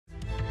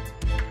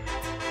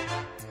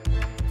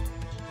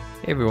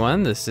Hey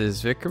everyone, this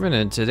is Vickerman,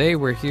 and today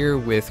we're here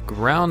with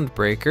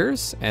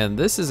Groundbreakers, and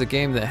this is a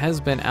game that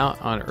has been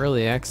out on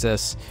early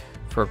access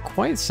for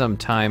quite some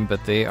time,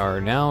 but they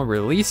are now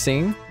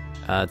releasing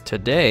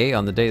today,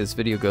 on the day this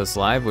video goes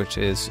live, which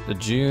is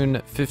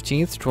June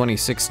 15th,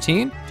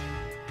 2016,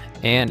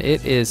 and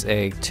it is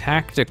a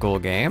tactical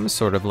game,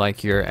 sort of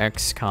like your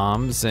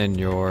XCOMs and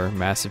your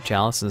Massive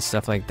Chalice and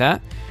stuff like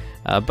that,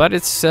 but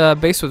it's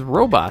based with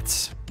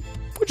robots,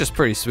 which is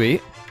pretty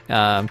sweet.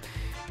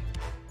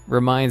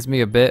 Reminds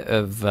me a bit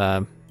of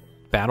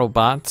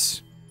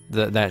BattleBots,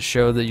 that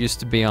show that used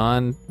to be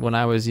on when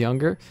I was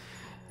younger.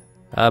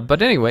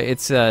 But anyway,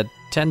 it's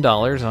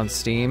 $10 on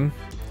Steam,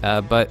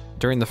 but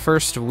during the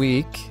first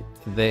week,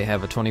 they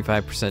have a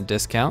 25%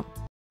 discount.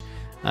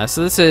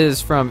 So this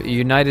is from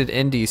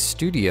UnitedIndie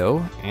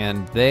Studio,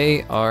 and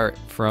they are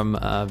from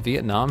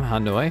Vietnam,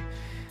 Hanoi.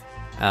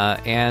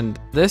 And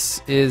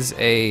this is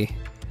a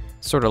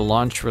sort of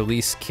launch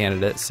release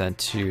candidate sent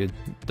to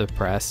the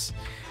press.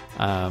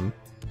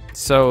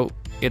 So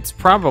it's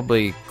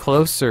probably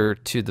closer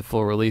to the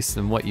full release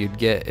than what you'd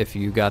get if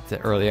you got the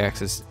early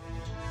access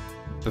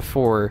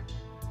before,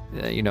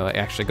 it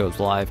actually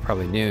goes live,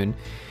 probably noon.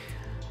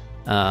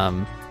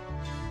 But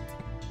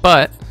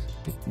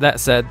that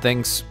said,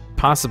 things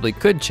possibly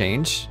could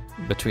change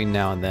between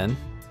now and then.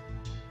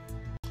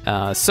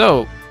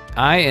 So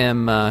I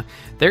am,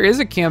 there is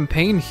a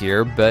campaign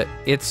here, but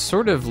it's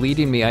sort of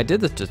leading me, I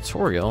did the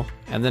tutorial,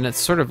 and then it's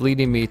sort of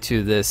leading me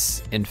to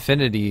this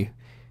infinity.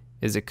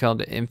 Is it called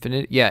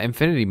Infinity? Yeah,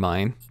 Infinity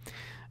Mine.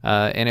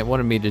 And it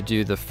wanted me to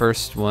do the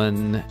first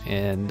one,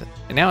 and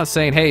now it's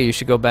saying, hey, you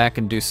should go back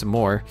and do some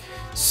more.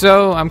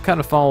 So I'm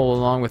kind of following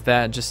along with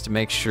that just to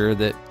make sure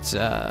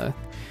that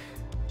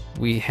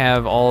we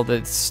have all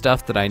the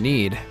stuff that I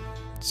need.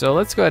 So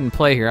let's go ahead and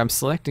play here. I'm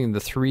selecting the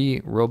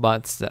 3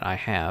 robots that I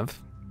have,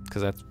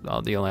 because that's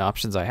all the only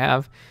options I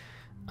have.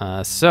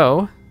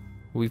 So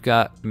we've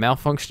got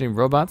malfunctioning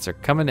robots are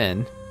coming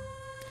in.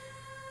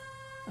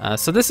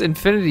 So this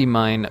Infinity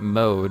Mine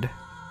mode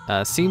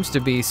seems to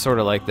be sort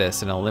of like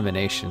this, an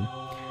elimination.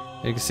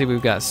 You can see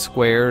we've got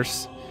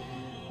squares,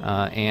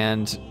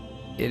 and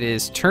it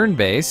is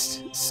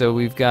turn-based, so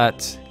we've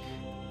got...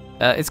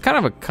 it's kind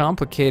of a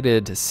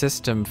complicated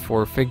system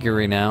for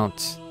figuring out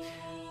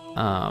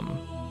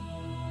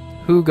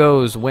who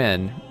goes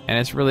when, and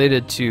it's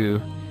related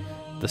to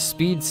the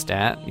speed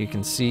stat. You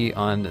can see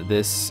on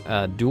this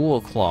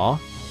dual claw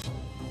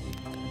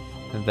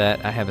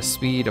that I have a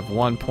speed of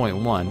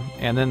 1.1,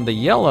 and then the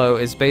yellow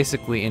is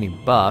basically any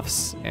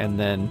buffs, and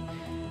then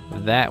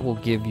that will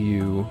give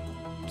you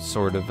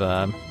sort of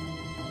a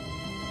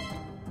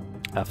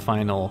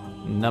final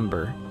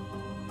number.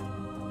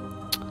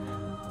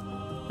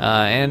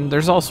 And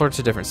there's all sorts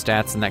of different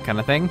stats and that kind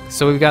of thing.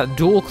 So we've got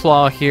dual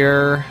claw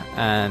here,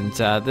 and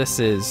this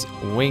is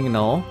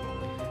Wingnall.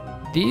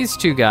 These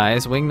two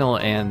guys,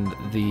 Wingnall and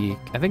the,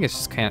 I think it's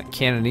just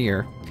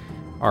Cannoneer,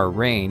 are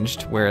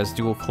ranged, whereas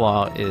dual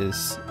claw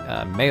is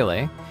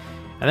melee.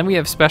 And then we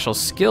have special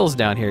skills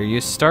down here. You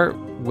start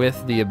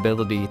with the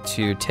ability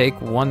to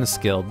take one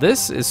skill.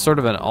 This is sort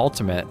of an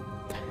ultimate.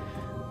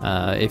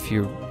 If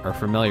you are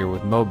familiar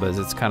with MOBAs,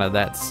 it's kind of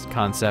that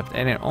concept,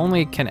 and it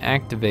only can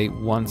activate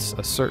once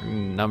a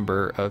certain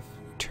number of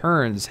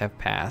turns have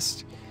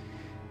passed.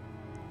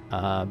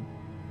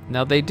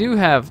 Now they do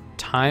have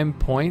time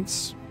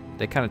points.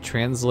 They kind of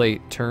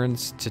translate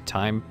turns to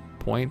time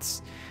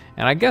points.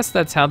 And I guess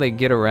that's how they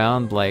get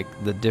around like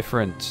the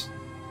different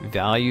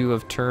value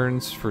of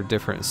turns for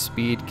different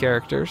speed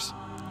characters.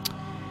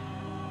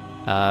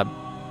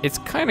 It's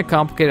kind of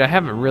complicated. I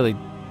haven't really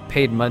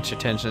paid much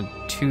attention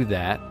to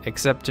that,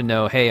 except to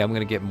know, hey, I'm going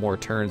to get more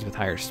turns with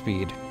higher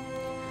speed.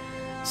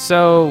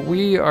 So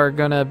we are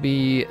going to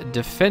be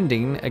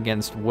defending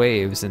against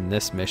waves in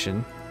this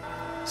mission.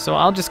 So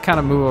I'll just kind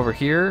of move over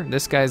here.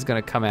 This guy's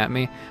going to come at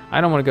me.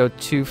 I don't want to go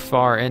too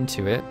far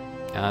into it.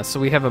 So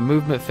we have a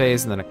movement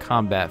phase and then a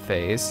combat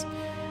phase.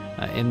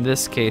 In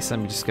this case,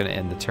 I'm just going to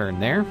end the turn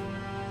there.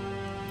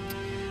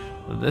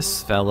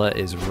 This fella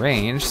is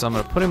ranged, so I'm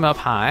going to put him up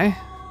high.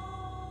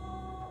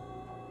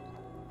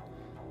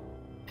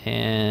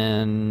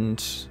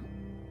 And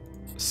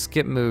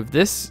skip move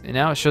this, and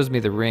now it shows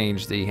me the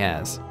range that he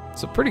has.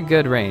 So pretty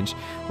good range.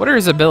 What are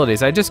his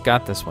abilities? I just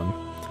got this one.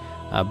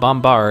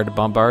 Bombard.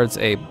 Bombard's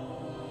a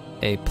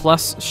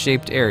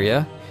plus-shaped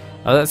area.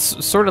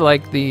 That's sort of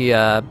like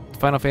the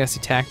Final Fantasy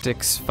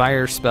Tactics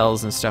fire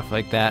spells and stuff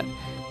like that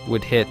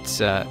would hit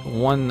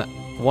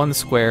one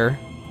square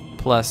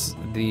plus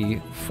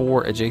the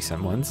 4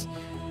 adjacent ones.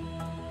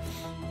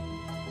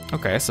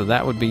 Okay, so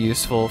that would be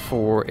useful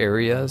for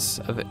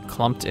areas of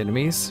clumped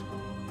enemies.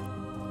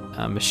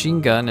 Machine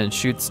gun and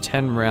shoots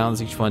 10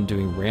 rounds, each one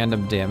doing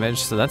random damage,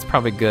 so that's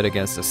probably good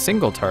against a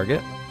single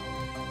target.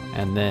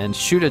 And then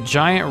shoot a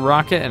giant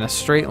rocket in a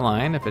straight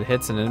line. If it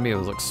hits an enemy, it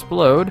will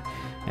explode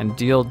and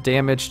deal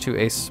damage to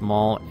a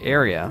small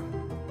area.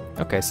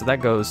 Okay, so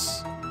that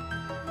goes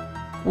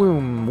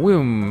whoom,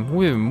 whoom,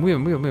 whoom,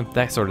 whoom, whoom, whoom,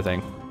 that sort of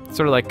thing.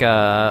 Sort of like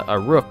a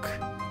rook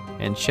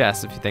in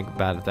chess, if you think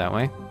about it that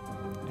way.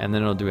 And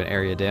then it'll do an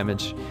area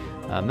damage.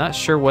 I'm not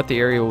sure what the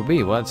area will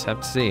be. We'll just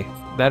have to see.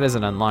 That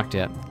isn't unlocked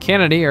yet.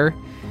 Cannoneer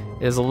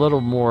is a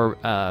little more,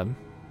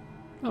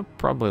 well,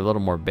 probably a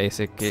little more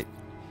basic. It's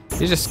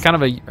just kind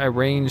of a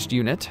ranged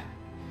unit.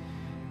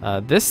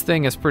 This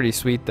thing is pretty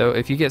sweet, though.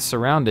 If you get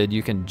surrounded,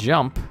 you can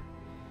jump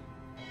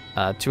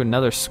to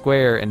another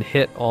square and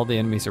hit all the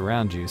enemies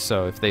around you.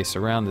 So if they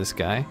surround this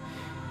guy,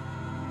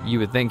 you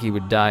would think he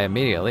would die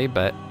immediately,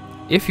 but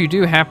if you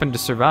do happen to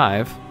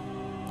survive,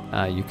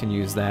 you can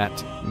use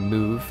that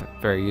move.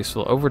 Very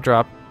useful.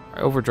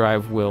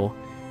 Overdrive will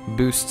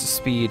boost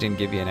speed and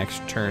give you an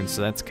extra turn,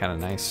 so that's kind of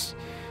nice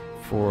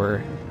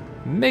for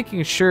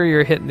making sure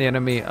you're hitting the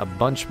enemy a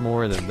bunch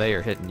more than they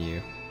are hitting you.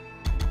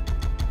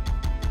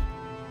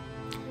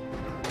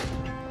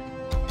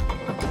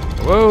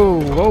 Whoa,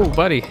 whoa,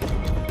 buddy.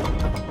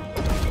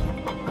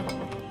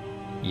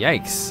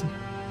 Yikes.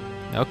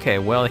 Okay,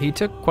 well, he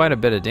took quite a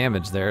bit of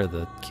damage there,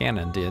 the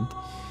cannon did.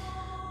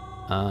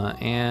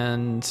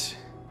 And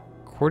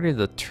according to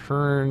the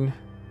turn,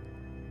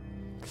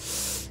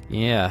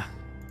 yeah,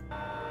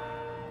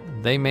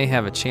 they may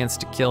have a chance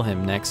to kill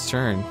him next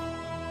turn.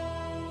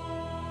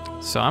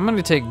 So I'm going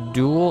to take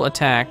dual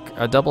attack,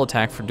 a double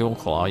attack for dual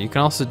claw. You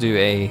can also do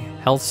a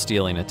health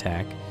stealing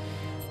attack,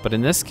 but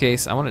in this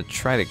case, I want to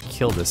try to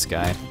kill this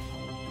guy.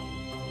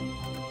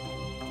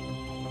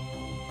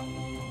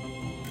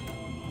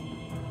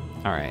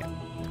 All right.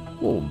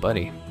 Whoa,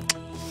 buddy.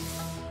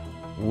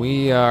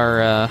 We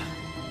are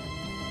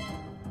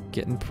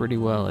getting pretty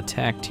well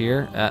attacked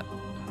here.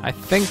 I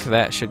think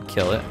that should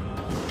kill it.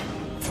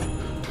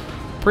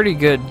 Pretty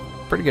good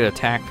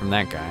attack from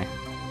that guy.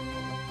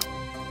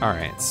 All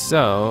right,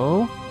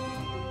 so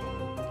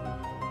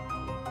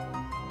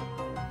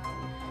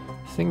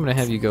I think I'm gonna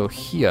have you go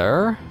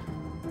here,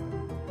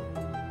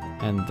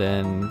 and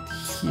then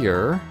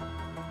here,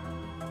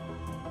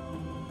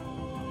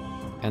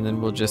 and then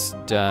we'll just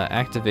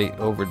activate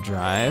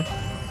overdrive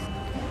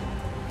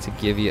to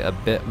give you a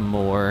bit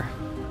more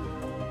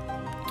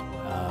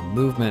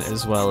movement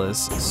as well as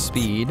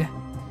speed.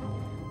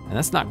 And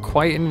that's not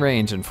quite in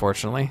range,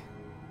 unfortunately.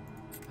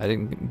 I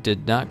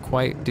did not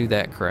quite do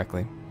that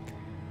correctly.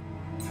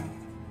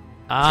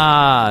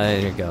 Ah,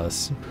 there it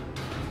goes.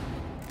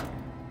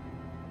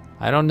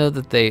 I don't know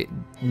that they...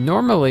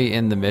 Normally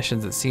in the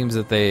missions it seems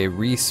that they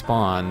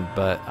respawn,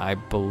 but I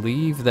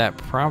believe that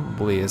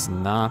probably is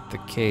not the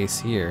case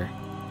here.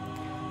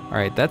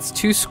 Alright, that's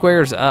 2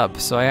 squares up,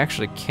 so I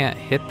actually can't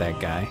hit that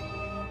guy.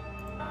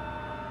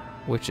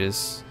 Which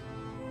is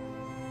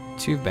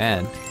too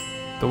bad.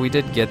 But we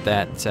did get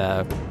that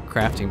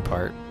crafting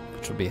part,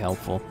 which will be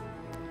helpful.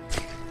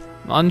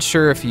 I'm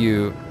unsure if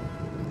you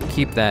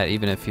keep that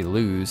even if you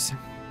lose.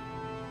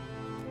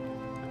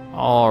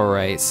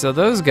 Alright, so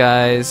those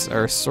guys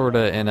are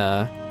sorta in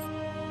a...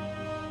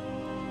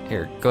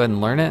 Here, go ahead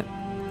and learn it.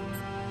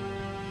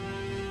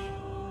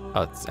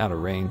 Oh, it's out of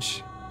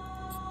range.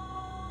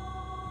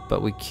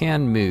 But we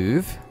can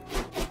move.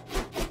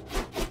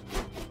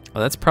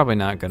 Well, that's probably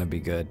not gonna be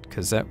good,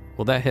 because that...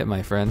 Will that hit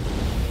my friend?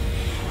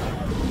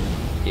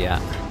 Yeah.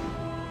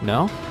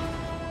 No?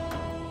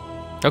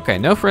 Okay,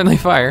 no friendly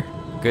fire.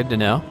 Good to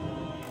know.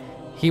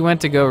 He went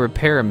to go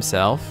repair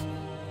himself.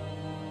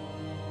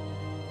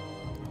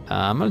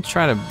 I'm gonna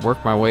try to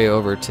work my way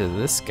over to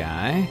this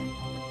guy,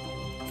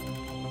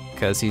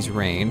 because he's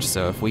ranged,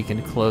 so if we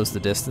can close the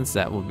distance,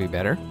 that will be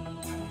better.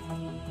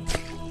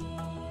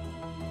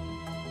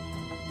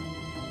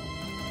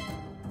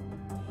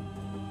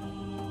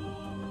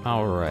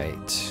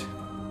 Alright.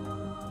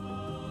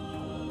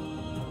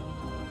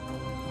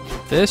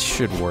 This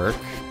should work.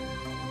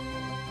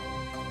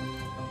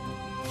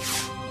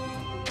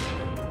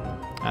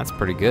 That's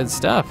pretty good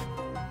stuff.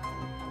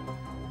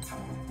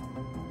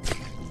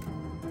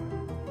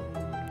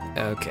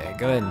 Okay,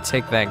 go ahead and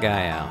take that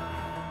guy out.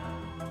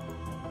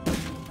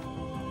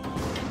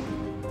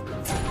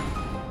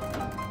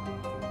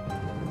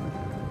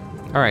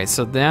 Alright,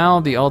 so now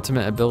the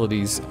ultimate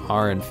abilities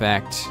are in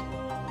fact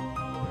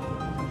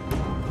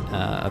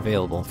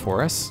available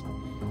for us.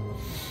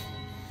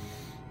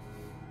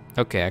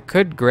 Okay, I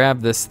could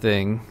grab this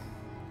thing,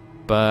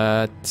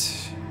 but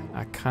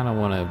I kind of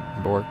want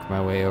to work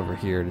my way over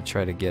here to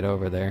try to get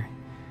over there.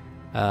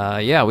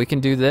 Yeah, we can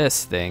do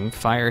this thing.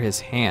 Fire his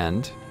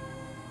hand.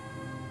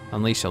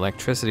 Unleash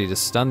electricity to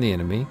stun the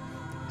enemy.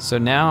 So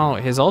now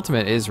his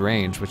ultimate is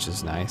range, which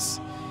is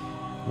nice.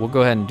 We'll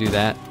go ahead and do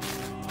that.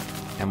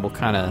 And we'll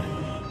kind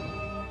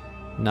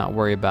of not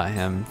worry about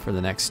him for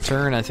the next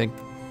turn. I think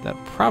that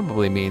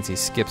probably means he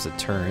skips a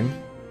turn.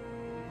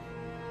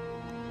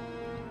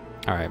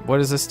 Alright, what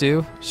does this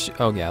do?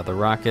 Oh yeah, the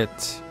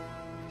rocket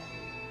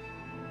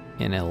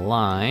in a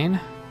line.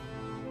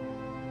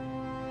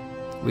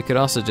 We could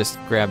also just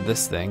grab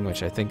this thing,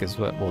 which I think is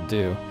what we'll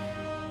do.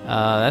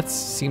 That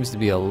seems to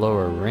be a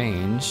lower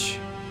range.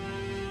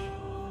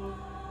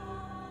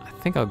 I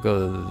think I'll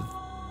go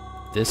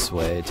this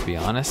way, to be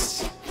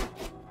honest.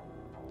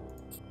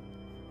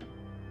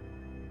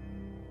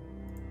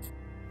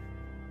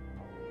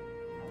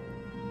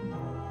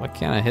 Why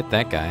can't I hit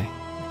that guy?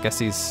 I guess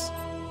he's...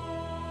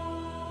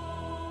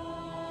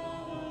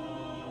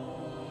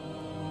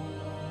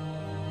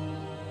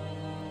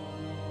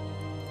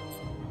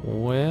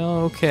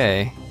 Well,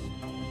 okay.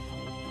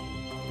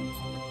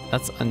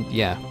 That's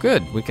yeah,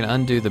 good. We can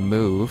undo the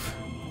move,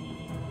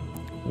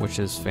 which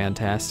is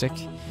fantastic.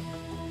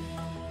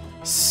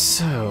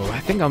 So, I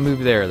think I'll move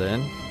there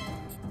then.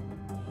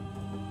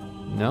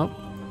 Nope.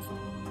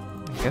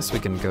 I guess we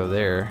can go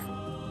there.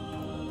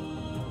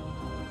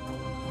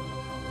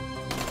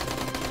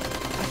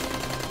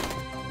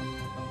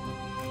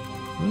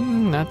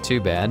 Not too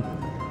bad.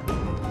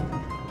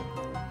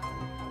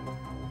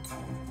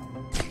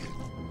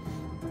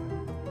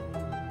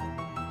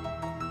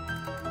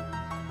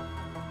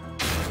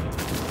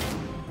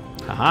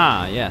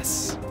 Aha,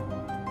 yes.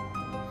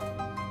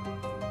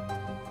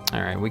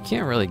 Alright, we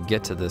can't really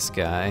get to this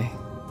guy,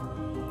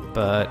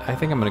 but I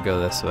think I'm gonna go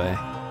this way.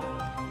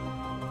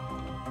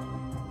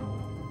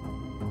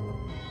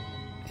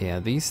 Yeah,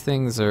 these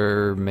things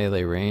are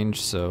melee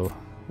range, so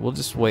we'll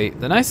just wait.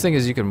 The nice thing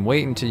is you can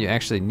wait until you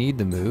actually need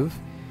the move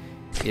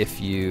if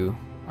you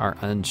are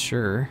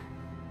unsure.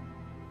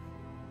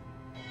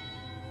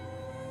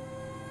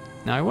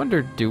 Now I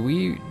wonder,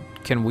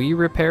 can we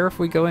repair if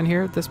we go in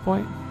here at this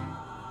point?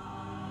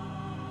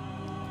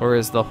 Or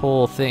is the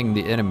whole thing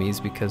the enemies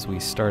because we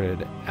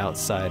started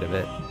outside of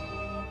it?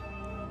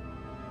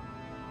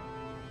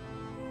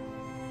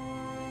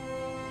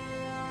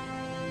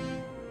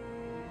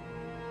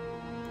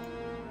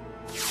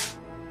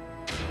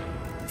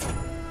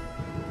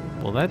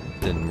 Well, that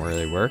didn't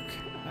really work.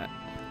 I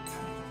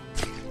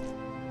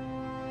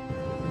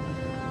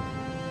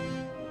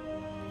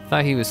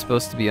thought he was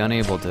supposed to be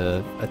unable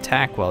to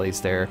attack while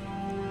he's there.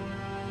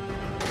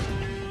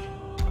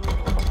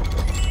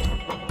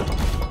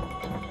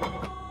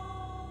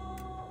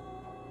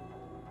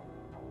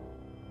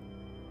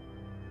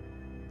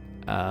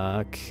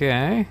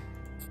 Okay.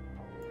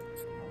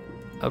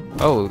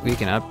 Oh, we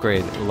can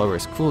upgrade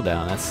lowers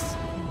cooldown. That's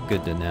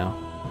good to know.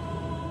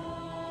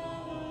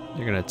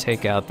 You're gonna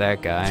take out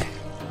that guy.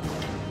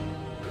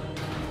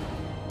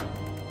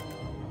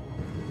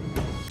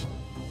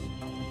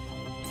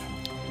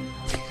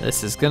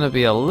 This is gonna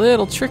be a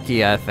little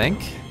tricky, I think.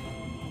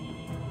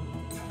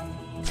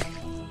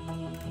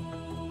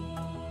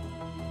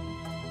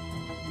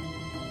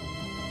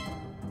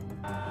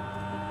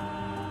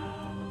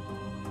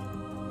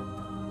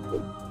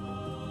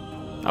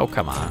 Oh,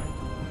 come on.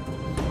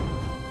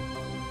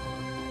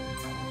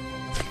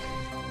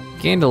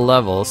 Gained a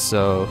level,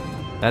 so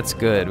that's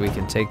good. We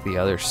can take the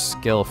other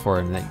skill for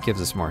him that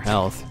gives us more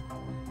health.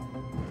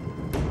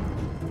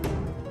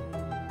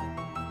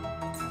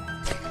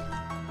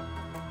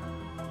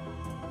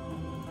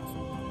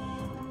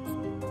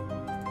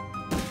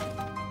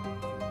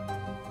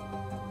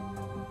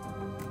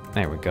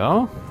 There we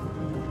go.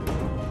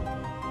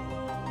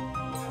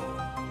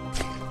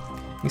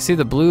 You see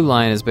the blue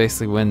line is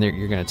basically when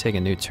you're going to take a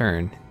new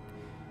turn.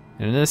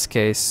 And in this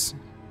case,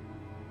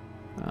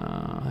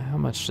 how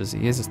much does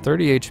he has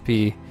 30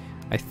 HP.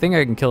 I think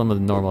I can kill him with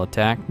a normal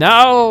attack.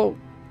 No!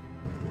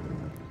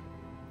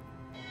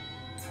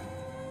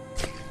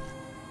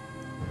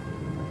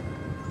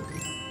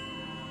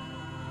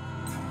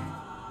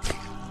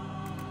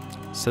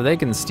 So they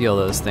can steal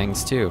those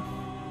things too.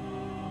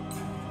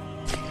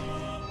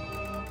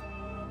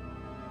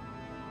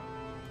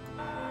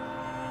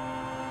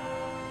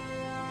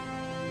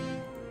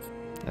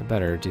 I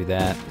better do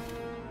that,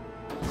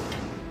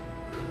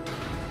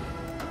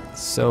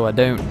 so I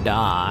don't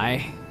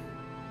die.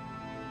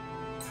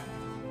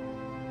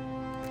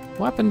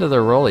 What happened to the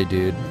rolly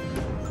dude?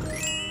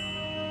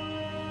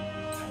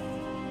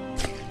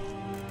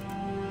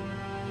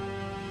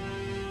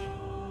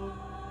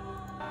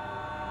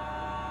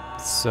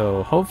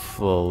 So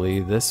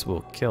hopefully this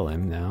will kill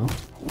him now.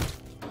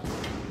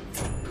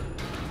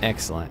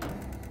 Excellent.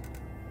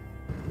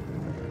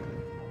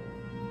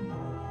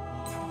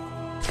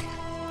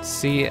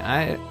 See,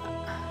 I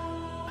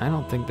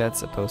don't think that's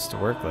supposed to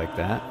work like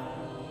that.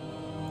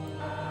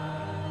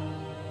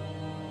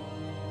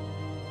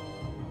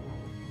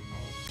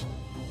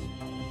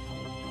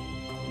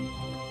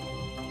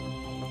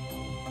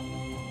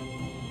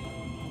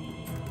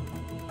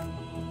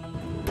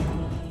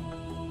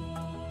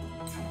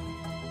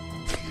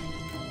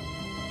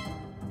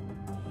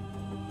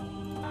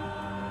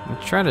 I'm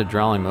trying to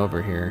draw him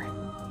over here.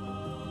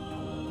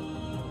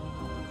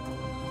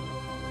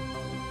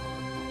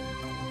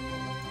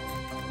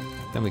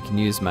 Then we can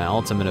use my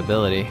ultimate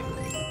ability.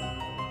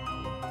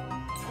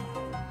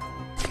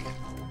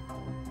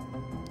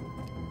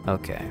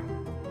 Okay.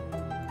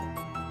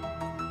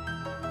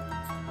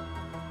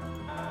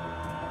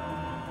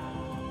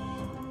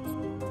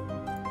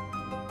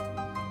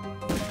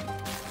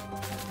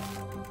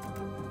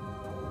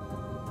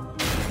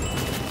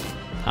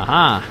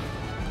 Aha!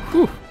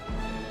 Whew!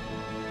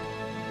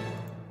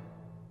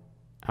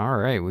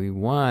 Alright, we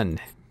won.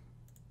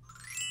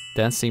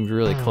 That seemed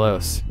really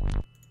close.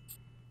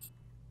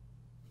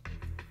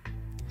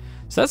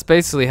 So that's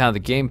basically how the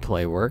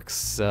gameplay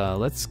works.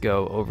 Let's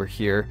go over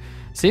here.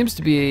 Seems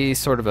to be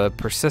sort of a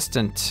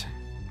persistent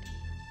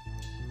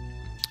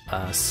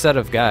set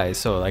of guys,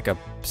 so like a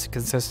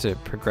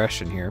consistent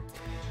progression here.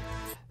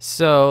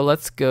 So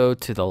let's go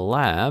to the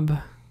lab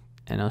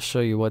and I'll show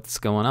you what's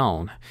going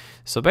on.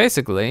 So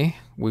basically,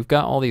 we've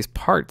got all these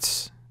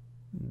parts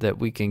that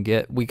we can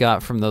get. We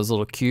got from those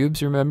little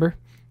cubes, remember,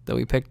 that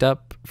we picked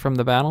up from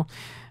the battle,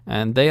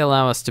 and they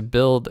allow us to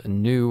build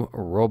new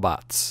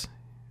robots.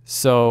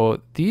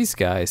 So these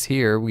guys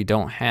here we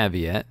don't have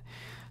yet.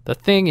 The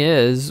thing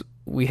is,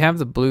 we have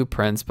the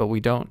blueprints, but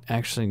we don't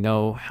actually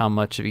know how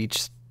much of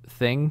each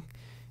thing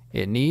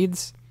it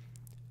needs.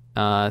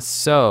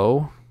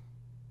 So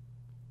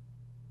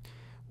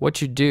what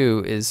you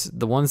do is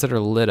the ones that are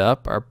lit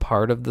up are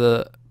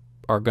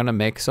are gonna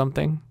make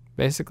something,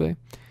 basically.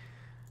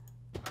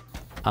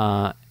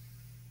 And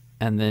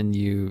then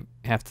you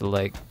have to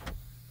like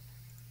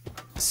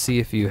see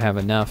if you have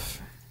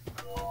enough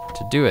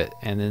to do it.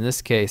 And in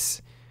this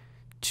case,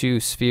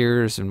 2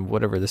 spheres and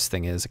whatever this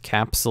thing is, a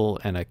capsule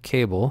and a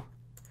cable,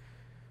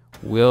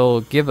 will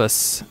give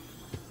us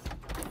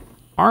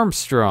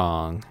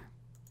Armstrong.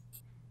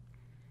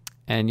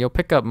 And you'll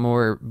pick up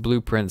more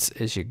blueprints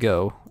as you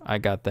go. I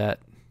got that.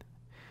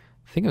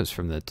 I think it was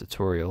from the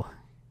tutorial.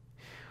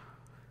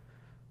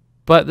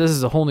 But this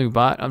is a whole new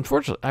bot.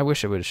 Unfortunately, I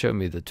wish it would have shown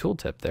me the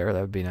tooltip there.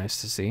 That would be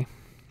nice to see.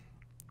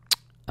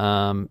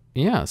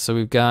 Yeah, so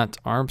we've got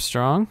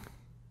Armstrong.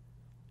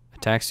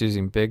 Attacks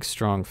using big,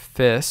 strong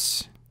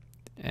fists.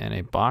 And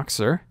a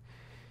boxer.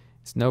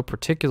 It's no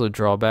particular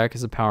drawback.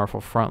 Is a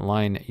powerful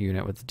frontline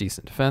unit with a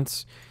decent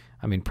defense.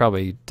 I mean,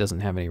 probably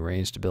doesn't have any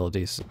ranged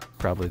abilities.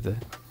 Probably the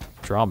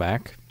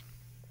drawback.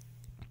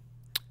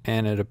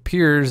 And it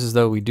appears as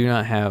though we do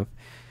not have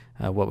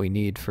what we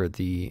need for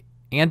the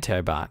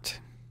anti-bot.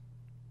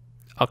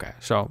 Okay,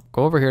 so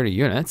go over here to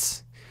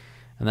units,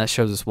 and that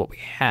shows us what we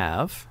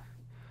have.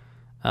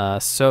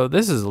 So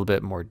this is a little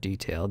bit more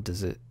detailed.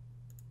 Does it,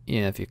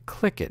 you know, if you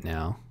click it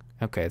now,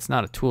 okay, it's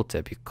not a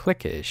tooltip. You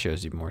click it, it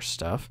shows you more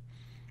stuff.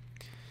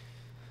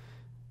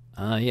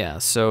 Yeah,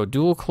 so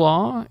Dual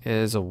Claw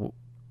is a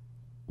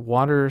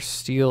water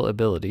steel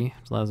ability.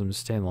 It allows them to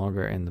stay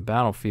longer in the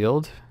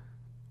battlefield.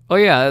 Oh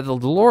yeah, the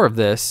lore of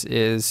this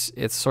is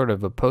it's sort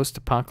of a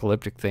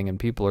post-apocalyptic thing, and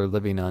people are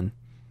living on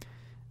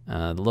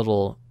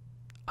little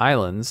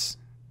islands,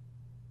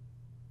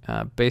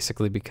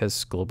 basically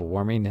because global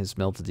warming has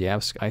melted the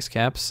ice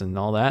caps and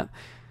all that.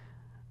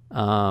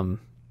 And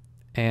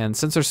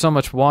since there's so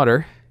much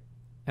water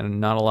and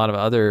not a lot of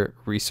other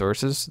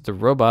resources, the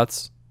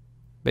robots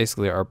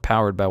basically are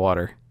powered by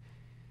water.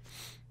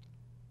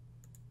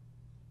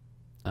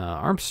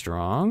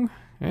 Armstrong,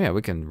 yeah,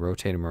 we can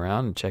rotate him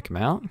around and check him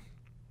out.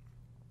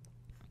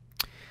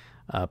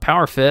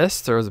 Power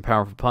Fist throws a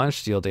powerful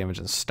punch, deal damage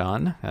and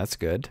stun. That's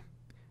good.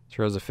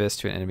 Throws a fist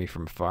to an enemy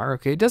from afar.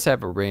 Okay, he does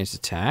have a ranged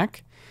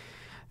attack.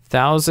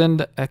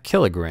 1,000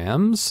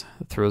 kilograms.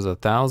 Throws a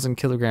 1,000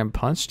 kilogram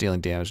punch,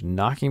 dealing damage,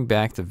 knocking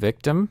back the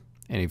victim.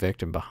 Any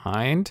victim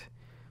behind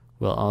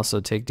will also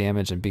take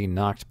damage and be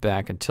knocked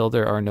back until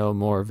there are no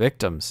more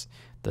victims.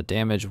 The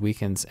damage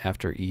weakens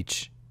after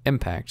each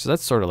impact. So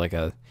that's sort of like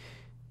a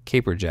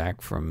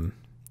caperjack from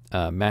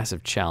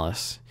Massive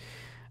Chalice.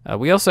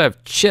 We also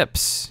have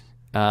chips.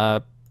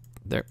 None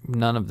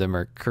of them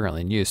are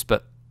currently in use,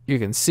 but you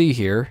can see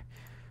here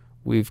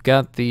we've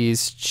got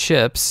these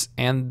chips,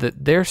 and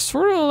they're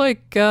sort of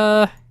like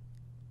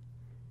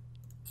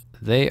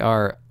they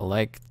are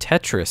like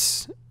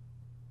Tetris.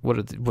 I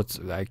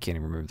can't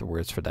even remember the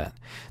words for that.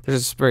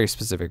 There's a very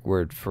specific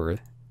word for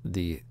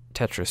the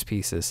Tetris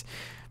pieces,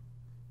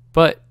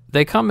 but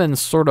they come in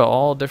sort of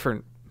all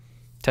different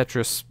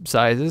Tetris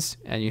sizes,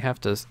 and you have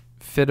to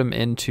fit them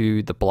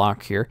into the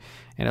block here.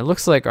 And it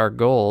looks like our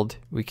gold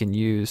we can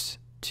use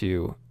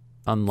to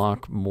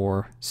unlock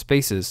more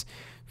spaces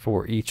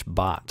for each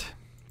bot.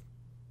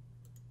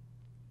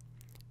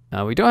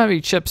 We don't have any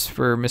chips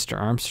for Mr.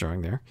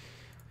 Armstrong there,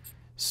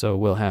 so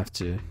we'll have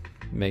to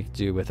make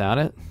do without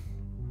it.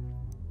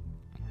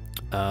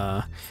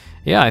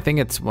 Yeah, I think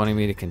it's wanting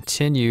me to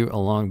continue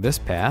along this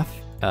path.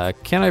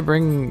 Can I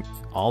bring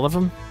all of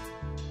them?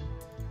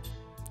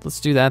 Let's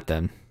do that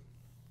then.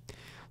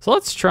 So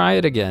let's try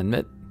it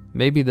again.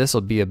 Maybe this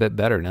will be a bit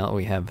better now that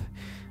we have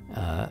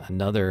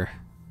another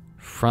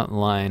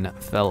frontline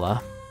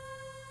fella.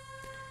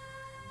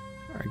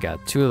 I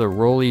got 2 of the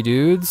roly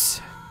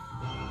dudes.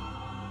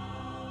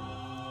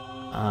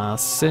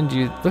 Send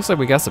you. Looks like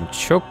we got some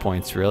choke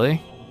points,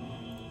 really.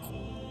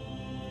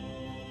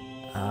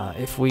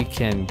 If we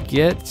can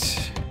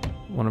get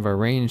one of our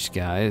ranged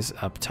guys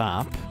up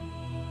top,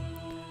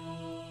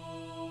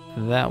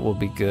 that will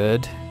be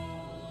good.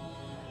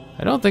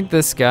 I don't think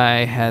this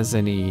guy has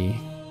any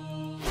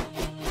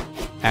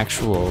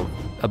actual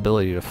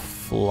ability to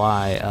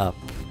fly up.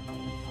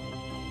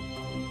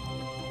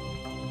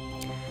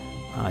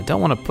 I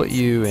don't want to put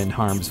you in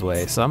harm's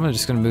way, so I'm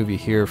just going to move you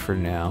here for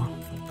now.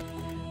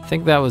 I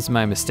think that was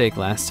my mistake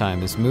last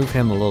time, is move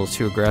him a little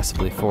too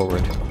aggressively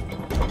forward.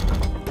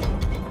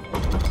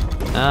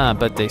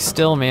 But they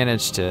still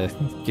managed to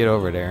get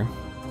over there.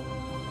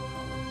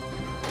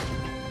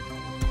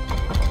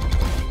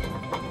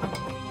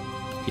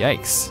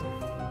 Yikes.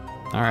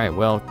 Alright,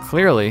 well,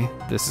 clearly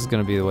this is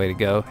going to be the way to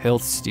go.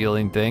 Health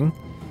stealing thing.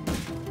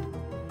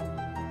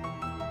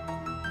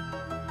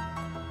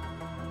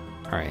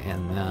 Alright,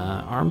 and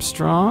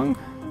Armstrong.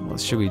 What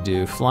should we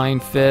do? Flying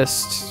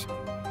Fist.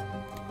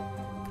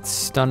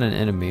 Stun an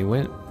enemy.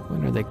 When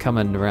are they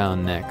coming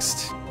around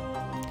next?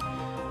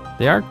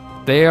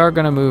 They are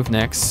gonna move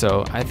next,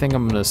 so I think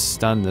I'm gonna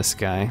stun this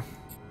guy.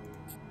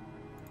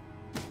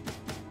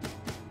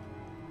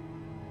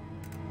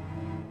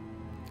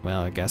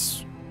 Well, I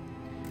guess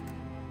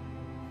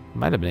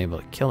might have been able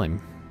to kill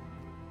him.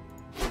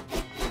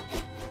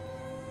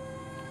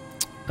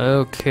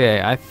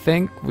 Okay, I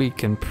think we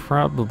can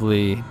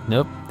probably...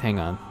 Nope, hang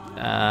on.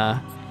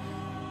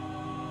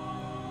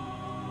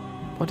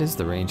 What is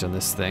the range on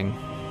this thing?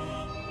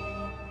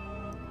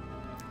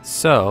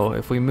 So,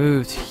 if we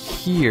moved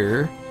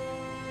here,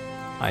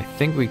 I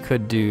think we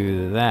could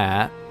do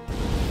that.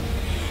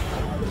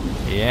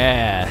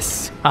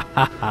 Yes! Ha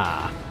ha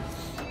ha!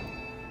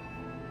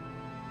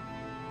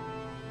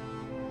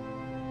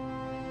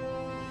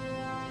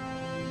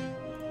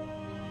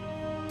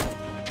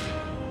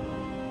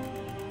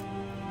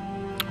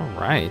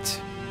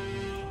 Alright.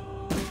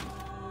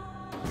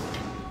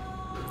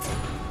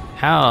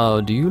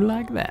 How do you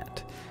like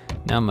that?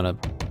 Now I'm gonna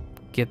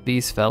get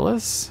these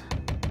fellas,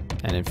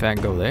 and in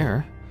fact go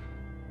there.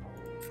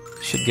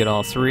 Should get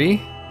all three.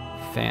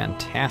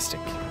 Fantastic.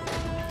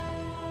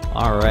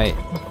 Alright.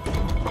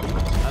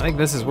 I think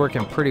this is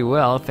working pretty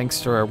well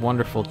thanks to our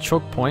wonderful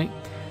choke point.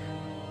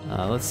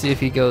 Let's see if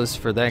he goes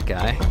for that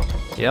guy.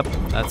 Yep,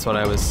 that's what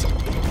I was...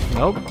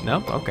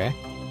 Nope, okay.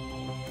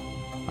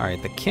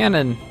 Alright, the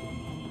cannon...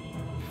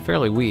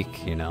 fairly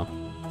weak, you know.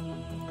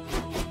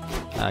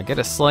 Get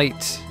a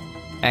slight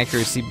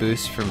accuracy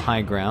boost from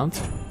high ground.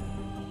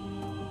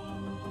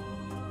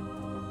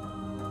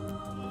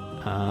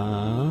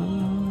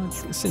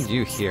 Let's send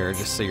you here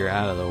just so you're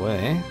out of the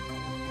way.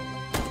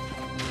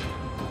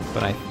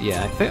 But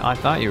I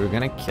thought you were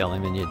gonna kill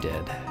him, and you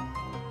did.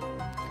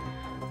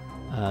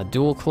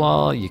 Dual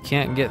claw, you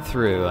can't get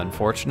through,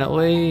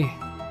 unfortunately.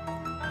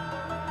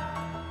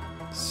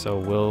 So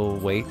we'll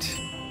wait.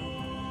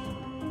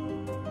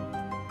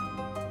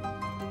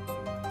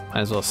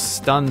 Might as well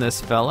stun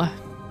this fella.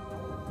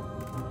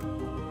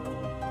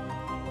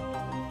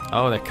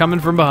 Oh, they're coming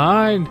from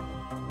behind.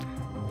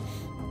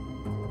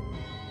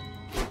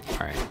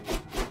 Alright.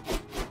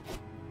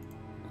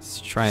 Let's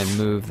try and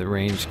move the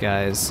range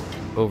guys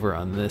over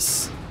on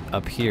this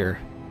up here.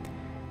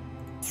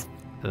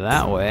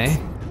 That way,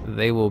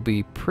 they will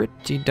be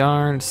pretty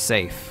darn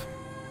safe.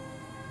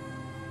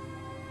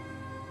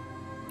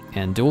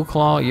 And Dual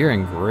Claw, you're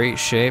in great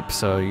shape,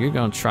 so you're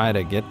gonna try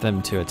to get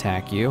them to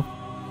attack you.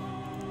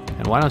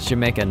 And why don't you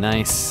make a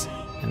nice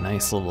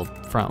little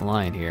front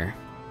line here?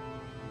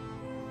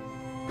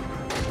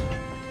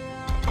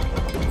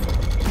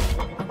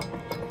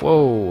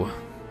 Whoa.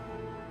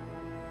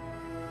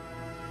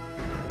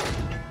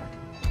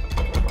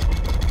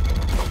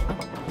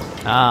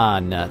 Ah,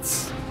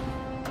 nuts.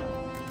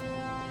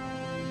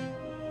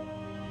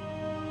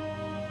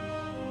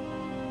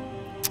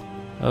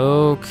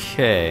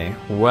 Okay,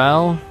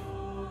 well...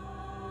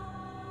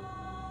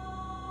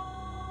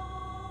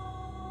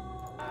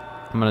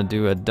 I'm gonna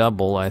do a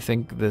double. I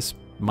think this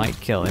might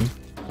kill him.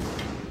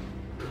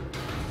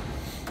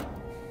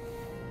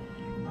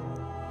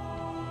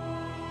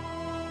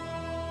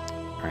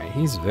 Alright,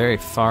 he's very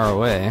far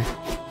away.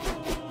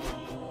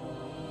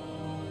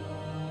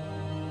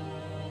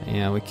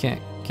 Yeah, we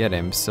can't get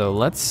him, so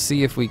let's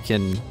see if we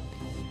can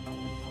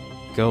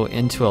go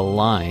into a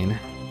line.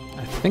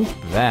 I think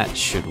that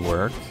should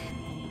work.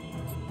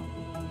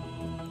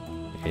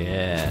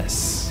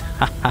 Yes.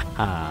 Ha ha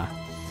ha.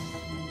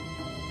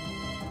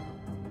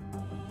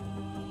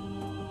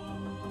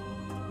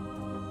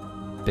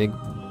 Big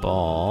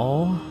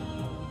ball.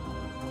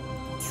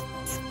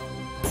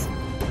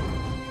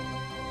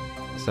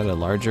 Is that a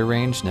larger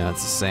range? No,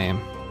 it's the same.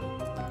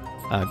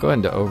 Go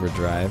into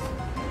overdrive.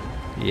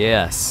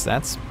 Yes,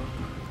 that's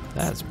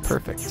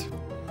perfect.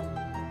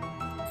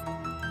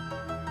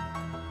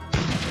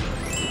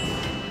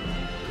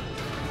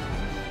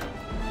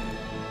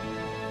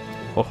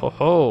 Ho ho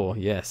ho!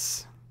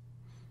 Yes.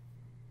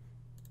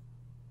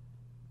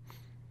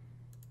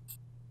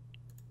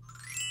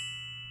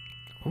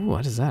 Ooh,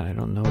 what is that? I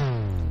don't know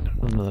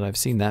that I've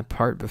seen that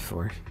part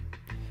before.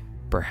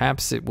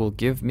 Perhaps it will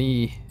give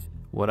me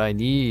what I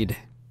need.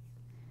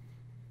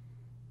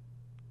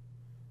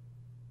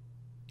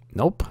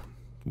 Nope,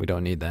 we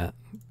don't need that.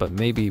 But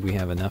maybe we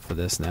have enough of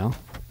this now.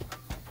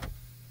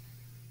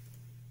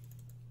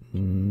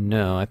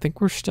 No, I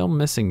think we're still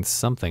missing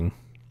something.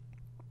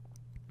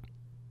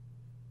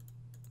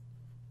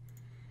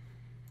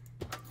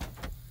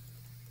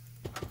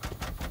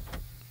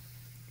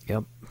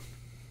 Yep.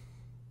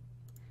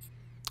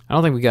 I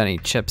don't think we got any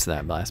chips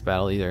that last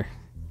battle either.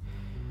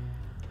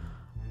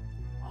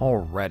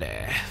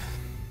 Alrighty.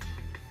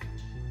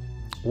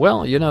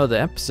 Well, you know, the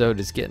episode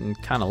is getting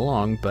kind of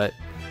long, but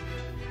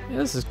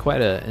this is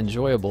quite an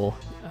enjoyable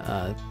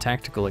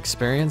tactical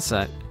experience.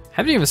 I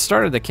haven't even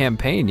started the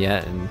campaign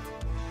yet, and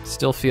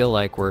still feel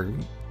like we're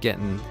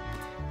getting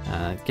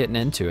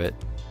into it.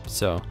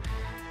 So,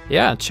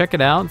 yeah, check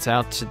it out. It's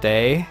out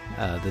today,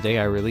 the day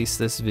I release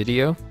this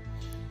video.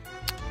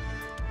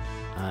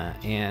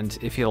 And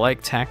if you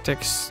like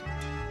tactics,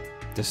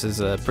 this is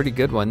a pretty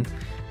good one.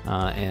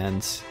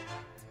 And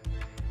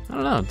I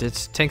don't know,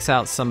 it takes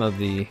out some of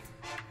the,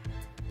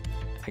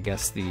 I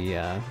guess,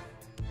 the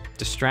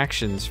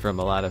distractions from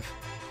a lot of,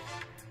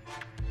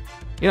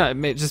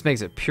 it just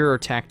makes it pure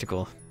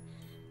tactical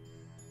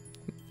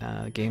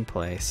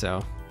gameplay.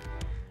 So,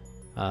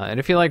 and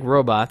if you like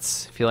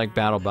robots, if you like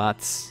battle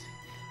bots,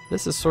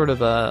 this is sort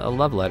of a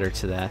love letter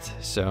to that.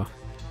 So,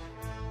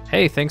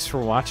 hey, thanks for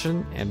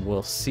watching, and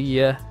we'll see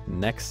you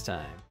next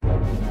time.